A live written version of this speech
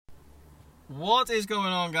What is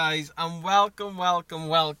going on, guys? And welcome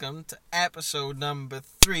to episode number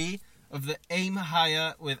 3 of the Aim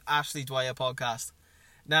Higher with Ashley Dwyer podcast.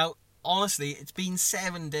 Now, honestly, it's been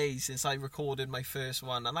 7 days since I recorded my first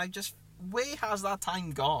one, and where has that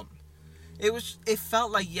time gone? It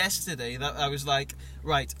felt like yesterday that I was like,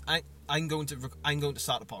 right, I'm going to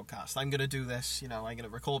start a podcast. I'm going to do this, I'm going to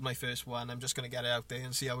record my first one. I'm just going to get it out there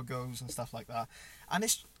and see how it goes and stuff like that.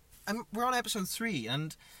 And we're on episode 3,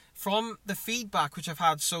 and from the feedback which I've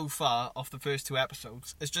had so far off the first 2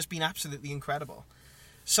 episodes, it's just been absolutely incredible.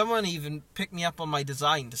 Someone even picked me up on my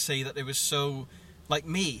design to say that it was so like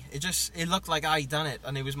me. It looked like I done it,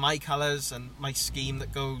 and it was my colours and my scheme that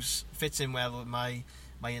fits in well with my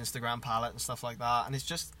Instagram palette and stuff like that. And it's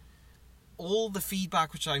just all the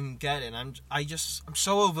feedback which I'm getting. I'm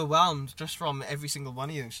so overwhelmed just from every single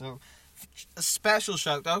one of you. So a special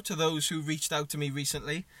shout out to those who reached out to me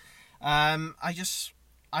recently.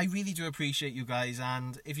 I really do appreciate you guys,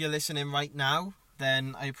 and if you're listening right now,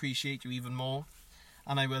 then I appreciate you even more,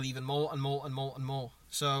 and I will even more and more and more and more.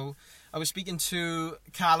 So I was speaking to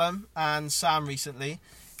Callum and Sam recently.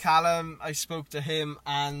 Callum, I spoke to him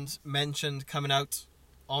and mentioned coming out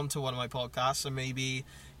onto one of my podcasts and maybe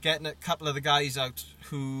getting a couple of the guys out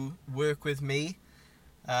who work with me,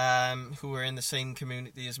 who are in the same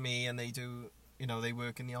community as me, and they do, they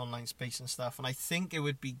work in the online space and stuff. And I think it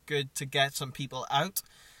would be good to get some people out.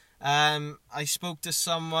 I spoke to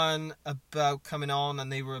someone about coming on,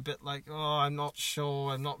 and they were a bit like, oh, I'm not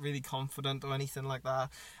sure, I'm not really confident or anything like that.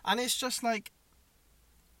 And it's just like,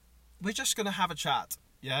 we're just going to have a chat,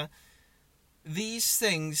 yeah? These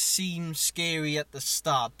things seem scary at the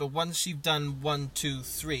start, but once you've done 1, 2,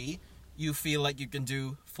 3, you feel like you can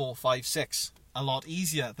do 4, 5, 6 a lot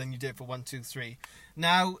easier than you did for 1, 2, 3.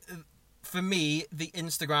 Now, for me, the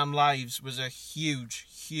Instagram lives was a huge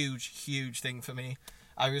thing for me.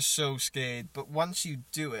 I was so scared, but once you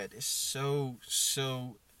do it, it's so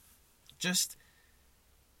just,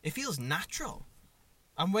 it feels natural.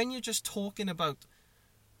 And when you're just talking about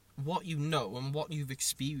what you know and what you've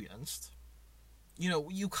experienced,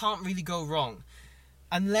 you can't really go wrong.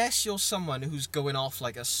 Unless you're someone who's going off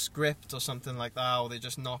like a script or something like that, or they're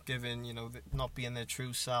just not giving, not being their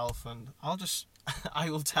true self. And I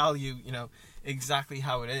will tell you, exactly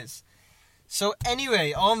how it is. So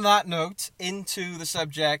anyway, on that note, into the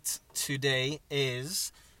subject today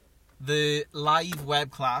is the live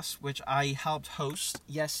web class, which I helped host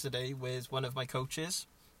yesterday with one of my coaches.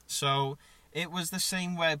 So it was the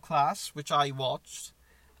same web class which I watched,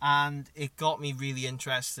 and it got me really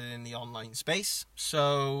interested in the online space.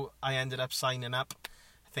 So I ended up signing up.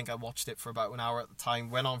 I think I watched it for about an hour at the time.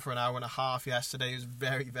 Went on for an hour and a half yesterday. It was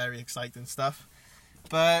very, very exciting stuff.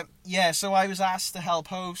 But yeah, so I was asked to help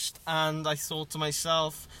host, and I thought to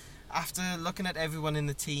myself, after looking at everyone in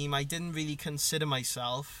the team, I didn't really consider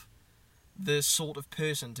myself the sort of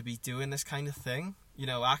person to be doing this kind of thing.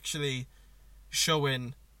 Actually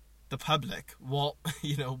showing the public what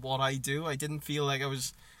I do. I didn't feel like I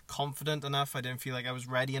was confident enough. I didn't feel like I was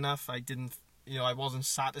ready enough. I wasn't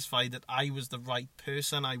satisfied that I was the right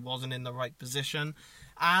person. I wasn't in the right position.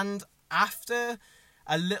 And after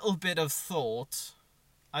a little bit of thought,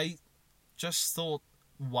 I just thought,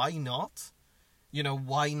 why not?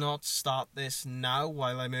 Why not start this now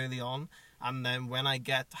while I'm early on? And then when I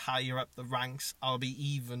get higher up the ranks, I'll be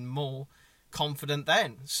even more confident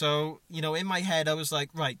then. So, in my head, I was like,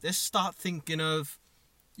 right, let's start thinking of,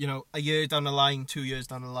 a year down the line, 2 years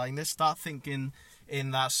down the line. Let's start thinking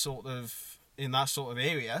in that sort of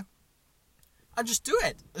area and just do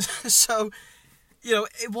it. So,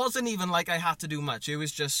 it wasn't even like I had to do much. It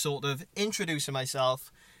was just sort of introducing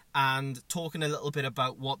myself and talking a little bit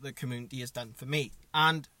about what the community has done for me.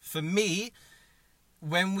 And for me,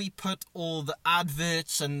 when we put all the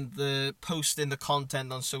adverts and the posting the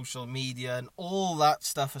content on social media and all that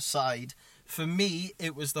stuff aside, for me,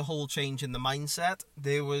 it was the whole change in the mindset.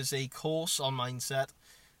 There was a course on mindset,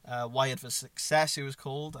 Wired for Success it was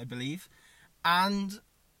called, I believe. And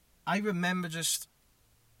I remember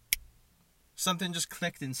something just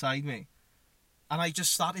clicked inside me. And I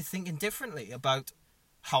just started thinking differently about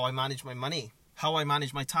how I manage my money, how I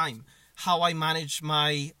manage my time, how I manage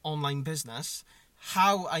my online business,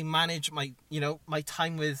 how I manage my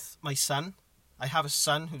time with my son. I have a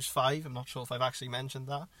son who's 5. I'm not sure if I've actually mentioned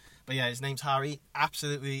that. But yeah, his name's Harry.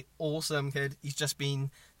 Absolutely awesome kid. He's just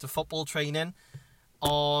been to football training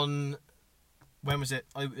on, when was it?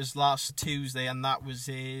 It was last Tuesday, and that was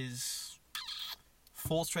his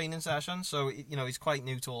 4th training session. So, he's quite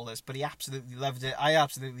new to all this, but he absolutely loved it. I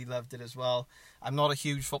absolutely loved it as well. I'm not a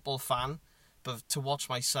huge football fan, But to watch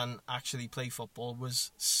my son actually play football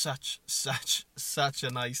was such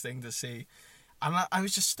a nice thing to see. And I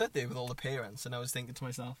was just stood there with all the parents, and I was thinking to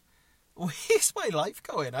myself, where's my life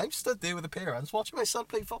going? I'm stood there with the parents watching my son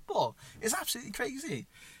play football. It's absolutely crazy.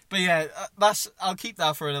 But yeah, I'll keep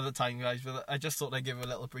that for another time, guys. But I just thought I'd give a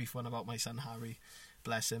little brief one about my son Harry.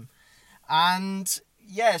 Bless him. And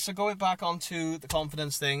yeah, so going back onto the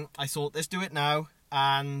confidence thing, I thought, let's do it now.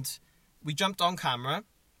 And we jumped on camera.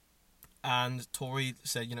 And Tori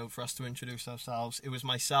said, for us to introduce ourselves. It was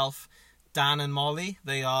myself, Dan and Molly.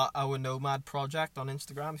 They are our Nomad Project on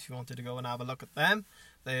Instagram, if you wanted to go and have a look at them.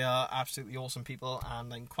 They are absolutely awesome people,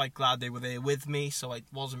 and I'm quite glad they were there with me, so I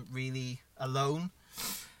wasn't really alone.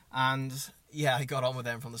 And yeah, I got on with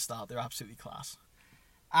them from the start. They're absolutely class.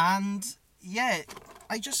 And yeah,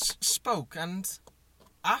 I just spoke, and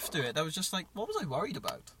after it, I was just like, what was I worried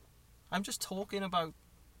about? I'm just talking about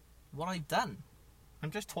what I've done.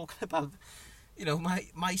 I'm just talking about,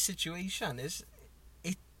 my situation. It's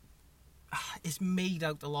made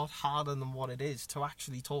out a lot harder than what it is to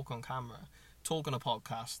actually talk on camera, talk on a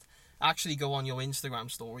podcast, actually go on your Instagram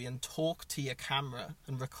story and talk to your camera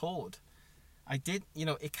and record.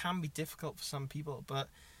 It can be difficult for some people, but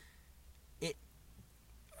it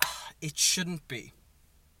shouldn't be.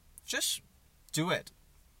 Just do it.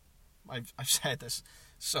 I've said this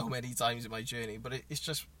so many times in my journey, but it's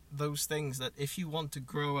just those things that if you want to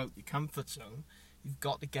grow out your comfort zone, you've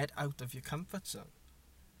got to get out of your comfort zone.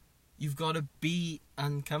 You've got to be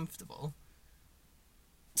uncomfortable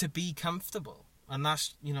to be comfortable. And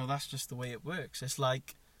that's just the way it works. It's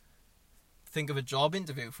like, think of a job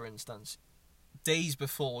interview, for instance. Days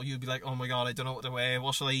before, you'd be like, oh my God, I don't know what to wear.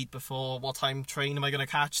 What shall I eat before? What time train am I going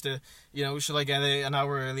to catch should I get there an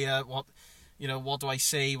hour earlier? What do I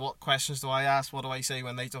say? What questions do I ask? What do I say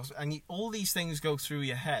when they talk? And all these things go through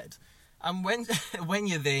your head. And when when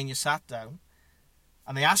you're there and you sat down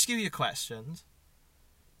and they ask you your questions,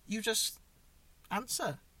 you just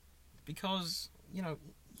answer. Because,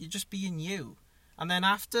 you're just being you. And then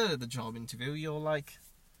after the job interview, you're like,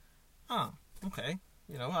 oh, okay.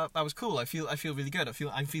 That was cool. I feel really good.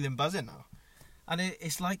 I'm feeling buzzing now. And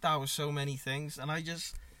it's like that with so many things. And I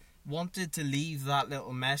just wanted to leave that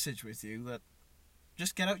little message with you that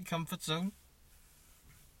just get out your comfort zone.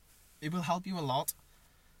 It will help you a lot.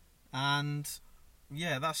 And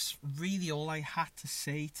yeah, that's really all I had to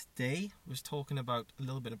say today. Was talking a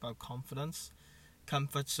little bit about confidence,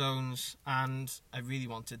 comfort zones, and I really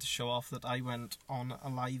wanted to show off that I went on a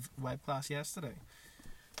live web class yesterday.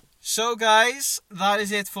 So guys, that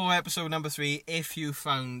is it for episode number 3. If you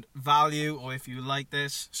found value or if you like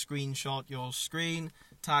this, screenshot your screen,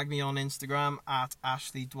 tag me on Instagram at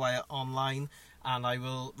Ashley Dwyer Online, and I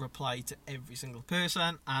will reply to every single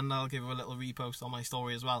person, and I'll give a little repost on my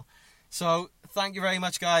story as well. So thank you very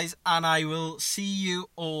much, guys, and I will see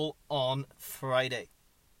you all on Friday.